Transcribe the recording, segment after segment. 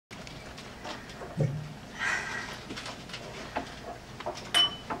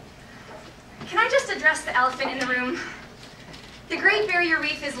the elephant in the room. The Great Barrier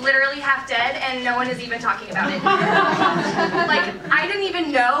Reef is literally half dead and no one is even talking about it. Like, I didn't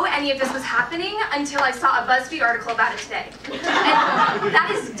even know any of this was happening until I saw a BuzzFeed article about it today. And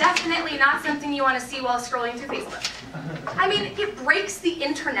that is definitely not something you want to see while scrolling through Facebook. I mean, it breaks the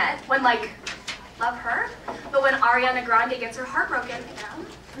internet when, like, love her, but when Ariana Grande gets her heart broken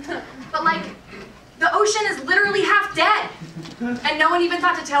again. But, like, the ocean is literally half dead, and no one even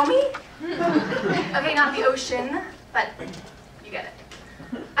thought to tell me? Okay, not the ocean, but you get it.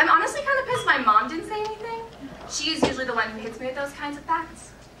 I'm honestly kind of pissed my mom didn't say anything. She's usually the one who hits me with those kinds of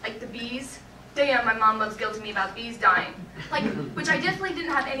facts, like the bees. Damn, my mom loves guilting me about bees dying. Like, which I definitely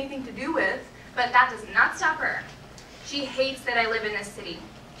didn't have anything to do with, but that does not stop her. She hates that I live in this city.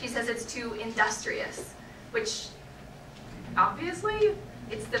 She says it's too industrious, which, obviously,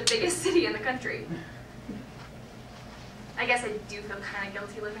 it's the biggest city in the country. I guess I do feel kind of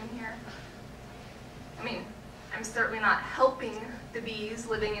guilty living here. I mean, I'm certainly not helping the bees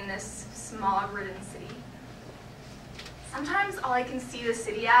living in this smog-ridden city. Sometimes all I can see the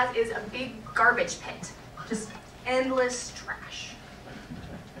city as is a big garbage pit. Just endless trash.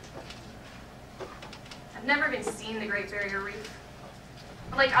 I've never even seen the Great Barrier Reef.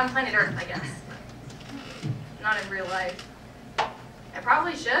 Like, on planet Earth, I guess. Not in real life. I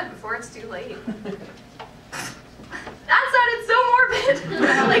probably should before it's too late. That sounded so morbid.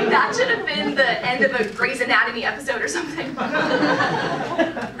 Like, that should have been the end of a Grey's Anatomy episode or something.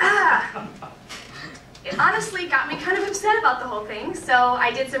 It honestly got me kind of upset about the whole thing, so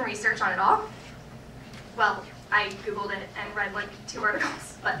I did some research on it all. Well, I Googled it and read like 2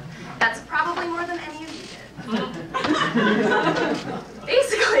 articles, but that's probably more than any of you did.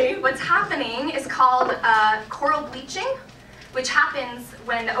 Basically, what's happening is called coral bleaching, which happens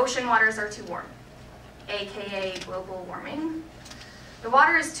when the ocean waters are too warm, aka global warming. The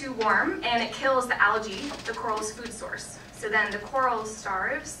water is too warm and it kills the algae, the coral's food source. So then the coral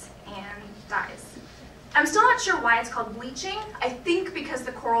starves and dies. I'm still not sure why it's called bleaching. I think because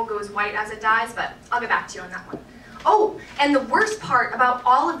the coral goes white as it dies, but I'll get back to you on that one. Oh, and the worst part about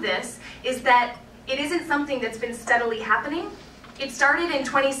all of this is that it isn't something that's been steadily happening. It started in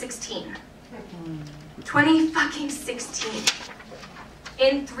 2016. 2016.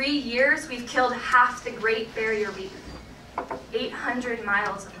 In 3 years, we've killed half the Great Barrier Reef. 800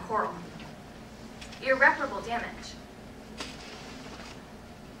 miles of coral. Irreparable damage.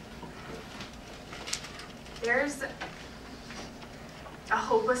 There's a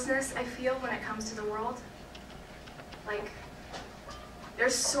hopelessness I feel when it comes to the world. Like,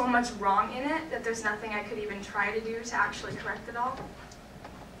 there's so much wrong in it that there's nothing I could even try to do to actually correct it all.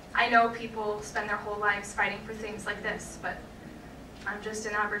 I know people spend their whole lives fighting for things like this, but I'm just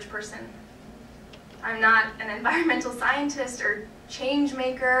an average person. I'm not an environmental scientist or change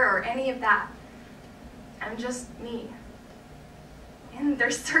maker or any of that. I'm just me. And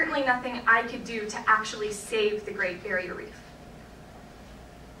there's certainly nothing I could do to actually save the Great Barrier Reef.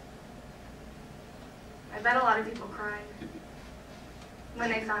 I bet a lot of people cried when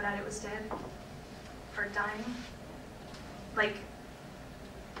they found out it was dead or dying. Like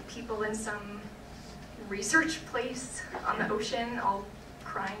people in some research place on the ocean all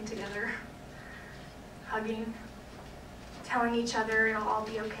crying together, hugging, telling each other it'll all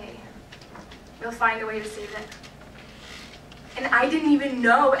be okay. We'll find a way to save it. And I didn't even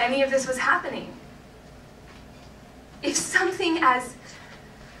know any of this was happening. If something as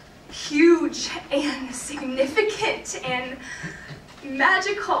huge and significant and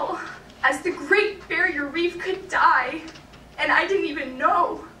magical as the Great Barrier Reef could die, and I didn't even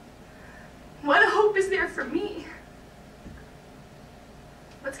know, what hope is there for me?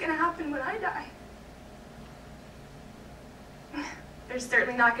 What's going to happen when I die? There's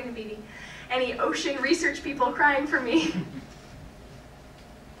certainly not going to be any ocean research people crying for me.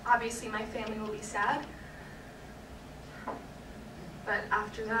 Obviously, my family will be sad. But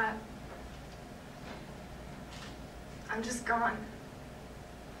after that, I'm just gone.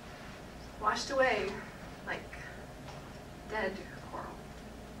 Washed away.